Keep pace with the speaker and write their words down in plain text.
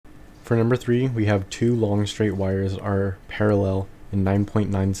For number 3, we have two long straight wires are parallel and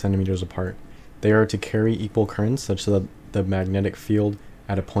 9.9 centimeters apart. They are to carry equal currents such that the magnetic field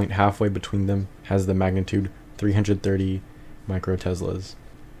at a point halfway between them has the magnitude 330 microteslas.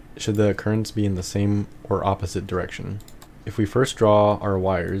 Should the currents be in the same or opposite direction? If we first draw our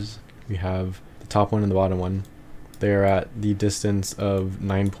wires, we have the top one and the bottom one. They are at the distance of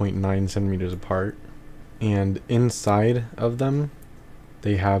 9.9 centimeters apart, and inside of them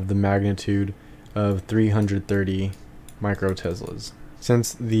they have the magnitude of 330 microteslas.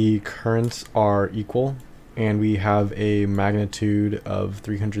 Since the currents are equal and we have a magnitude of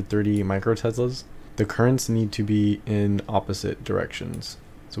 330 microteslas, the currents need to be in opposite directions.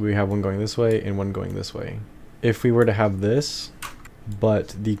 So we have one going this way and one going this way. If we were to have this,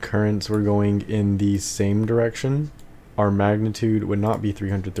 but the currents were going in the same direction, our magnitude would not be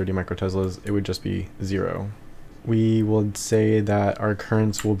 330 microteslas, it would just be 0. We would say that our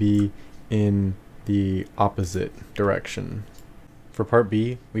currents will be in the opposite direction. For part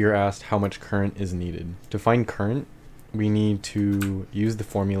B, we are asked how much current is needed. To find current, we need to use the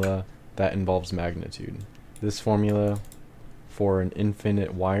formula that involves magnitude. This formula for an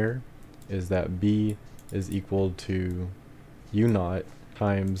infinite wire is that B is equal to U naught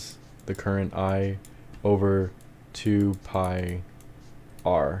times the current I over 2 pi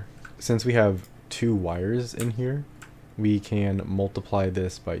R. Since we have two wires in here, we can multiply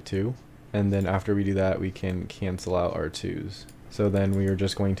this by 2, and then after we do that we can cancel out our 2's. So then we are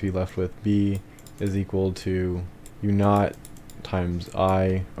just going to be left with B is equal to U naught times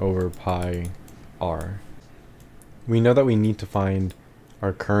I over pi R. We know that we need to find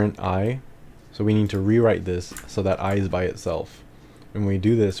our current I, so we need to rewrite this so that I is by itself. When we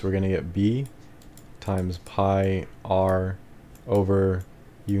do this, we're going to get B times pi R over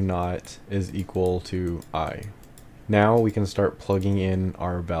U naught is equal to I. Now we can start plugging in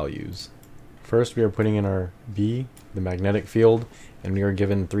our values. First, we are putting in our B, the magnetic field, and we are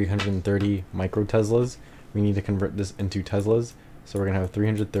given 330 microteslas. We need to convert this into teslas, so we're going to have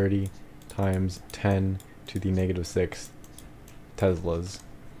 330 times 10 to the negative 6 teslas.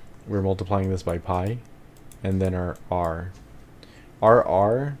 We're multiplying this by pi, and then our R. Our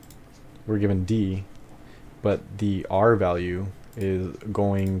R, we're given D, but the R value is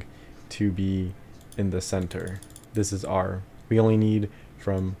going to be in the center. This is R. We only need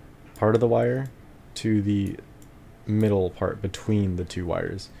from part of the wire to the middle part between the two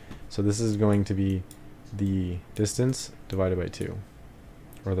wires. So this is going to be the distance divided by 2,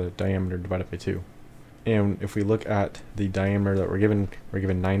 or the diameter divided by 2. And if we look at the diameter that we're given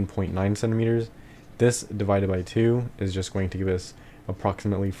 9.9 centimeters. This divided by 2 is just going to give us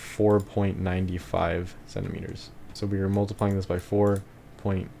approximately 4.95 centimeters. So we are multiplying this by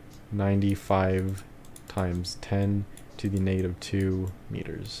 4.95 times 10 to the negative 2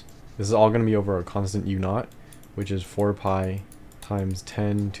 meters. This is all going to be over a constant U naught, which is 4 pi times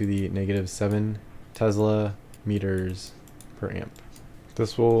 10 to the negative 7 Tesla meters per amp.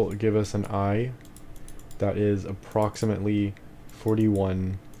 This will give us an I that is approximately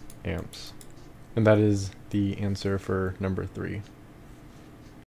 41 amps. And that is the answer for number 3.